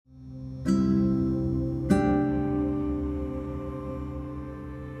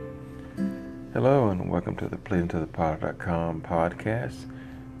Hello and welcome to the PleasingToThePotter.com podcast.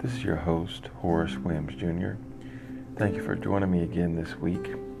 This is your host, Horace Williams Jr. Thank you for joining me again this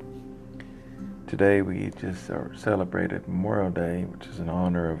week. Today we just celebrated Memorial Day, which is in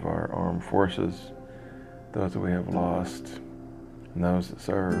honor of our armed forces, those that we have lost, and those that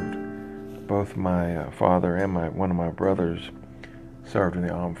served. Both my father and one of my brothers served in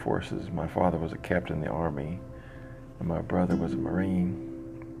the armed forces. My father was a captain in the Army, and my brother was a Marine.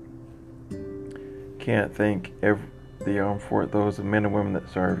 Can't thank the armed force, those men and women that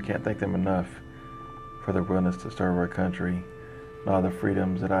serve, can't thank them enough for their willingness to serve our country. And all the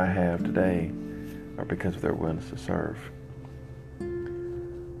freedoms that I have today are because of their willingness to serve.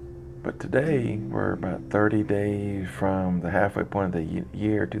 But today, we're about 30 days from the halfway point of the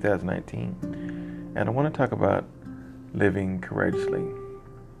year 2019, and I want to talk about living courageously.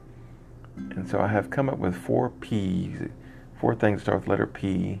 And so I have come up with 4 things that start with the letter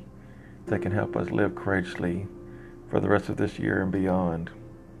P, that can help us live courageously for the rest of this year and beyond.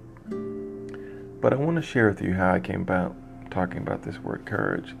 But I want to share with you how I came about talking about this word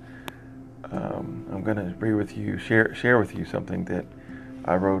courage. I'm going to share with you something that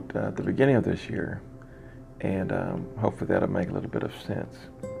I wrote at the beginning of this year, and hopefully that'll make a little bit of sense.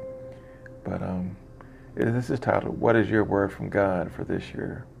 But this is titled, "What is your word from God for this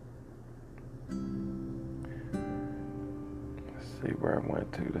year?" See where I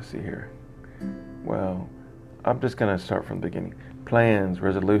went to. Let's see here. Well, I'm just going to start from the beginning. Plans,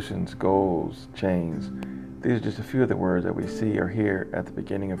 resolutions, goals, chains. These are just a few of the words that we see or hear at the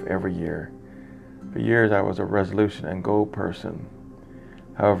beginning of every year. For years, I was a resolution and goal person.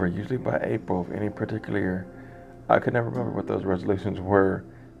 However, usually by April of any particular year, I could never remember what those resolutions were.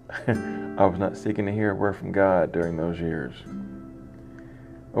 I was not seeking to hear a word from God during those years.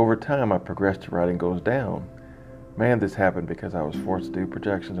 Over time, I progressed to writing goals down. This happened because I was forced to do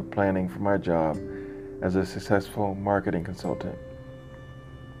projections and planning for my job as a successful marketing consultant.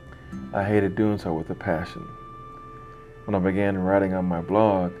 I hated doing so with a passion. When I began writing on my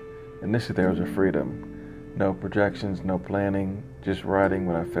blog, initially there was a freedom. No projections, no planning, just writing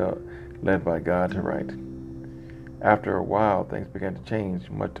what I felt led by God to write. After a while, things began to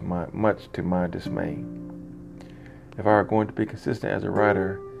change, much to my dismay. If I were going to be consistent as a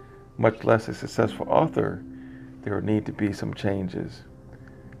writer, much less a successful author, there would need to be some changes.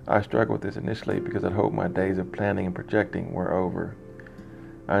 I struggled with this initially because I hoped my days of planning and projecting were over.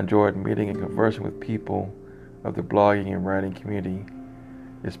 I enjoyed meeting and conversing with people of the blogging and writing community,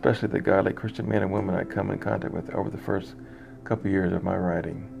 especially the godly Christian men and women I come in contact with over the first couple years of my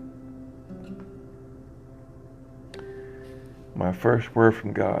writing. My first word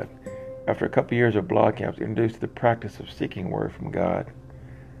from God. After a couple years of blogging, I was introduced to the practice of seeking a word from God.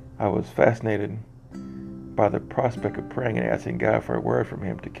 I was fascinated by the prospect of praying and asking God for a word from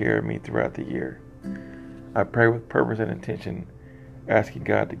Him to carry me throughout the year. I pray with purpose and intention, asking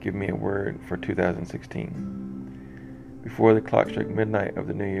God to give me a word for 2016. Before the clock struck midnight of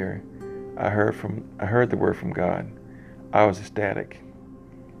the new year, I heard the word from God. I was ecstatic.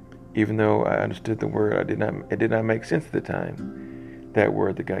 Even though I understood the word, it did not make sense at the time. That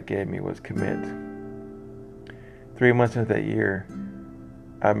word that God gave me was commit. 3 months into that year,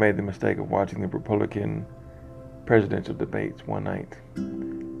 I made the mistake of watching the Republican presidential debates one night.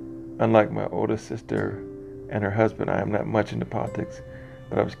 Unlike my oldest sister and her husband, I am not much into politics,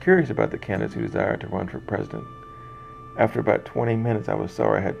 but I was curious about the candidates who desired to run for president. After about 20 minutes, I was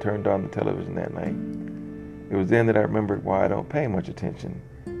sorry I had turned on the television that night. It was then that I remembered why I don't pay much attention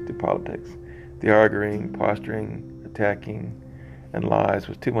to politics. The arguing, posturing, attacking, and lies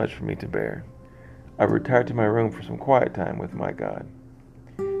was too much for me to bear. I retired to my room for some quiet time with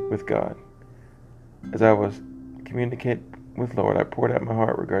God. As I was communicating with Lord, I poured out my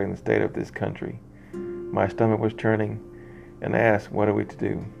heart regarding the state of this country. My stomach was churning, and I asked, "What are we to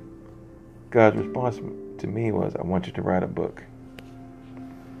do?" God's response to me was, "I want you to write a book."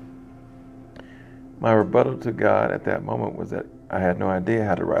 My rebuttal to God at that moment was that I had no idea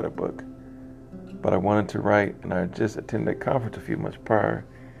how to write a book, but I wanted to write, and I had just attended a conference a few months prior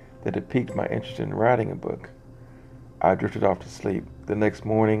that had piqued my interest in writing a book. I drifted off to sleep. The next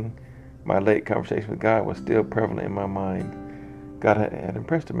morning, my late conversation with God was still prevalent in my mind. God had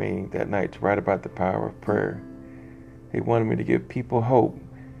impressed me that night to write about the power of prayer. He wanted me to give people hope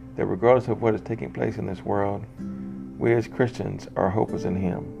that regardless of what is taking place in this world, we as Christians, our hope is in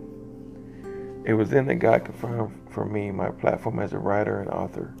Him. It was then that God confirmed for me my platform as a writer and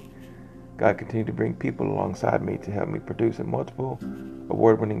author. God continued to bring people alongside me to help me produce a multiple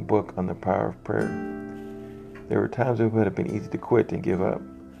award-winning book on the power of prayer. There were times it would have been easy to quit and give up.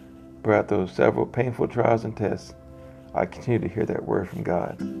 Throughout those several painful trials and tests, I continued to hear that word from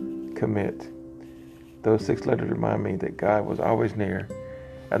God. Commit. Those 6 letters remind me that God was always near,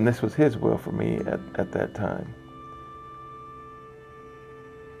 and this was His will for me at that time.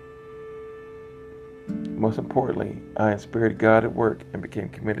 Most importantly, I inspired God at work and became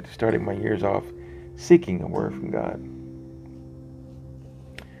committed to starting my years off seeking a word from God.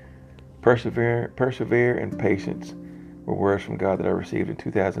 Persevere, and patience were words from God that I received in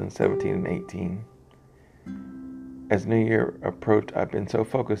 2017 and 18. As New Year approached, I've been so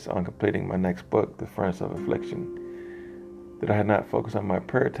focused on completing my next book, The Furnace of Affliction, that I had not focused on my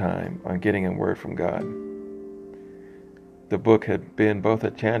prayer time on getting a word from God. The book had been both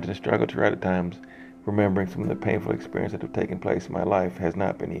a challenge and a struggle to write at times. Remembering some of the painful experiences that have taken place in my life has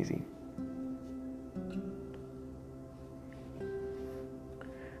not been easy.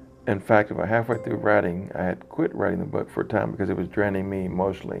 In fact, about halfway through writing, I had quit writing the book for a time because it was draining me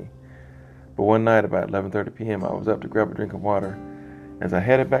emotionally. But one night, about 11:30 p.m., I was up to grab a drink of water. As I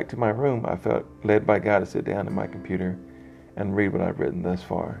headed back to my room, I felt led by God to sit down at my computer and read what I've written thus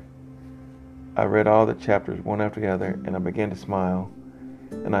far. I read all the chapters one after the other, and I began to smile.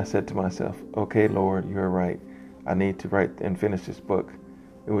 And I said to myself, okay, Lord, you are right. I need to write and finish this book.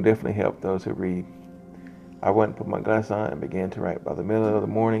 It will definitely help those who read. I went and put my glasses on and began to write. By the middle of the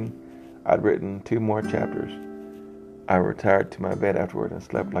morning, I'd written 2 more chapters. I retired to my bed afterward and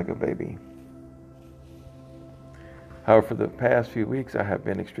slept like a baby. However, for the past few weeks, I have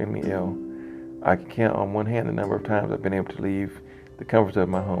been extremely ill. I can count on one hand the number of times I've been able to leave the comforts of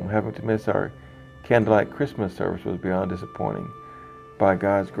my home. Having to miss our candlelight Christmas service was beyond disappointing. By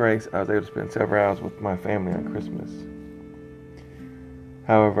God's grace, I was able to spend several hours with my family on Christmas.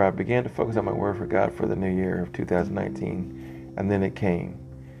 However, I began to focus on my word for God for the new year of 2019, and then it came.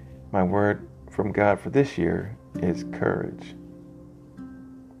 My word from God for this year is courage.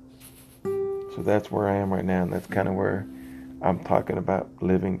 So that's where I am right now, and that's kind of where I'm talking about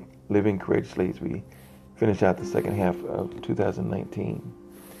living courageously as we finish out the second half of 2019.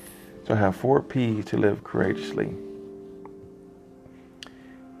 So I have 4 P's to live courageously.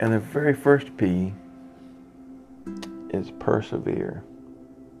 And the very first P is persevere.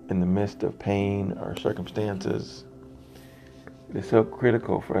 In the midst of pain or circumstances, it is so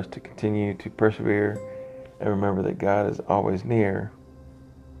critical for us to continue to persevere and remember that God is always near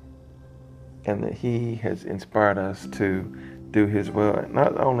and that He has inspired us to do His will.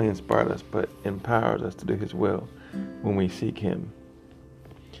 Not only inspired us, but empowers us to do His will when we seek Him.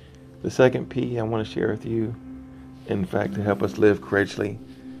 The second P I want to share with you, in fact, to help us live courageously,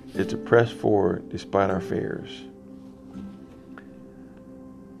 is to press forward despite our fears.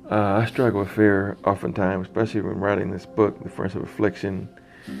 I struggle with fear oftentimes, especially when writing this book, The Furnace of Affliction.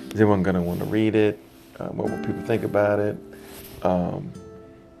 Is anyone going to want to read it? What will people think about it?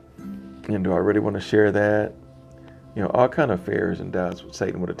 And do I really want to share that? All kind of fears and doubts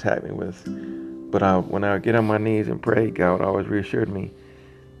Satan would attack me with. But when I get on my knees and pray, God always reassured me,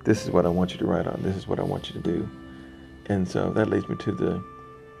 this is what I want you to write on. This is what I want you to do. And so that leads me to the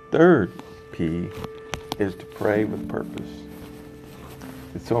third P, is to pray with purpose.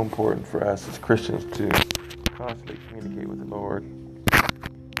 It's so important for us as Christians to constantly communicate with the Lord and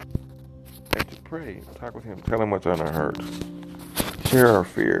to pray, talk with Him, tell Him what's on our hearts, share our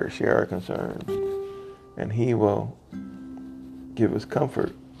fears, share our concerns, and He will give us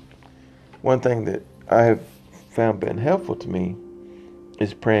comfort. One thing that I have found been helpful to me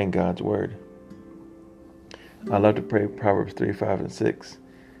is praying God's Word. I love to pray Proverbs 3, 5, and 6.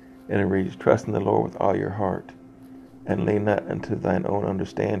 And it reads, trust in the Lord with all your heart, and lean not unto thine own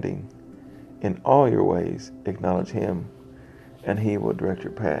understanding. In all your ways acknowledge Him, and He will direct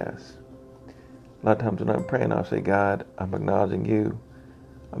your paths. A lot of times when I'm praying, I'll say, God, I'm acknowledging You.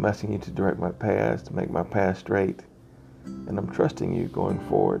 I'm asking You to direct my paths, to make my path straight, and I'm trusting You going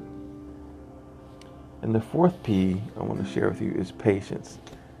forward. And the fourth P I want to share with you is patience.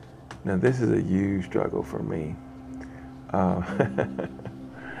 Now, this is a huge struggle for me.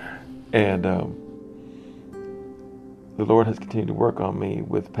 And the Lord has continued to work on me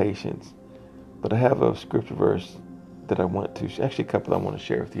with patience. But I have a scripture verse that I want to, actually a couple I want to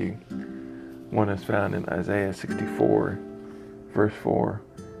share with you. One is found in Isaiah 64, verse 4.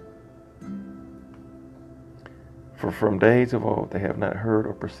 For from days of old they have not heard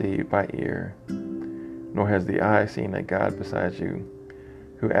or perceived by ear, nor has the eye seen a God besides you,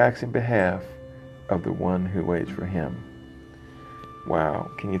 who acts in behalf of the one who waits for Him. Wow,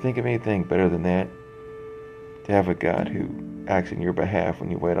 can you think of anything better than that? To have a God who acts in your behalf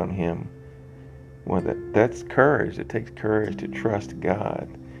when you wait on Him. Well, that's courage. It takes courage to trust God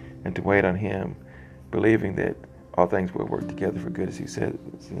and to wait on Him, believing that all things will work together for good, as He says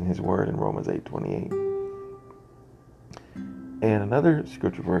in His Word in Romans 8:28. And another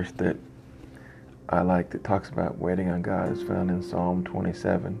scripture verse that I like that talks about waiting on God is found in Psalm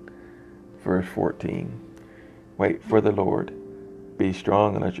 27, verse 14. Wait for the Lord. Be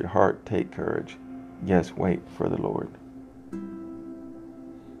strong and let your heart take courage. Yes, wait for the Lord.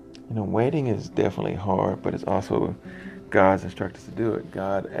 Waiting is definitely hard, but it's also God's instructed us to do it.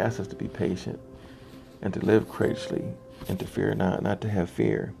 God asks us to be patient and to live courageously and to fear not to have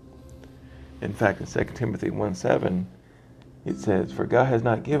fear. In fact, in 2 Timothy 1:7, it says, "For God has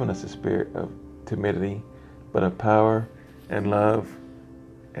not given us a spirit of timidity, but of power and love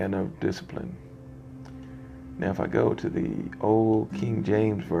and of discipline." Now, if I go to the old King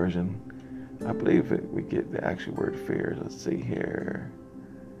James Version, I believe that we get the actual word fear. Let's see here.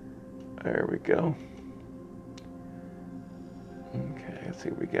 There we go. Okay, let's see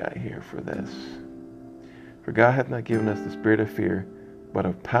what we got here for this. "For God hath not given us the spirit of fear, but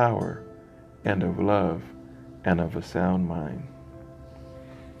of power and of love and of a sound mind."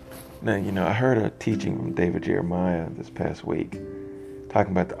 Now, I heard a teaching from David Jeremiah this past week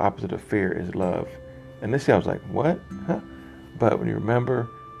talking about the opposite of fear is love. And this sounds like, what? Huh? But when you remember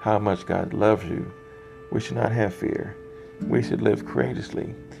how much God loves you, we should not have fear. We should live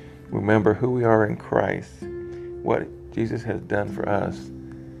courageously. Remember who we are in Christ, what Jesus has done for us.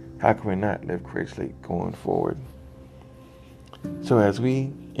 How can we not live courageously going forward? So as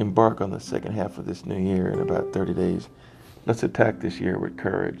we embark on the second half of this new year in about 30 days, let's attack this year with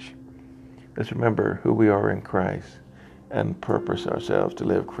courage. Let's remember who we are in Christ and purpose ourselves to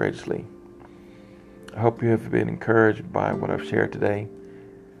live courageously. I hope you have been encouraged by what I've shared today.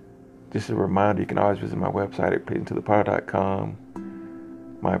 Just a reminder, you can always visit my website at pleasingtothepower.com.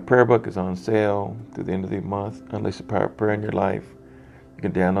 My prayer book is on sale through the end of the month. Unleash the Power of Prayer in Your Life. You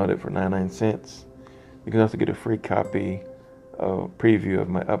can download it for 99 cents. You can also get a free copy, a preview of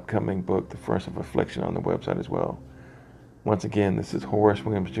my upcoming book, The Furnace of Affliction, on the website as well. Once again, this is Horace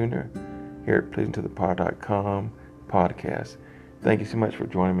Williams Jr. here at pleasingtothepower.com podcast. Thank you so much for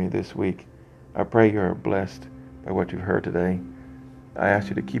joining me this week. I pray you are blessed by what you've heard today. I ask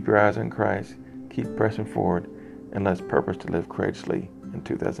you to keep your eyes on Christ, keep pressing forward, and let's purpose to live courageously in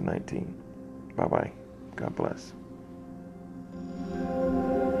 2019. Bye-bye. God bless.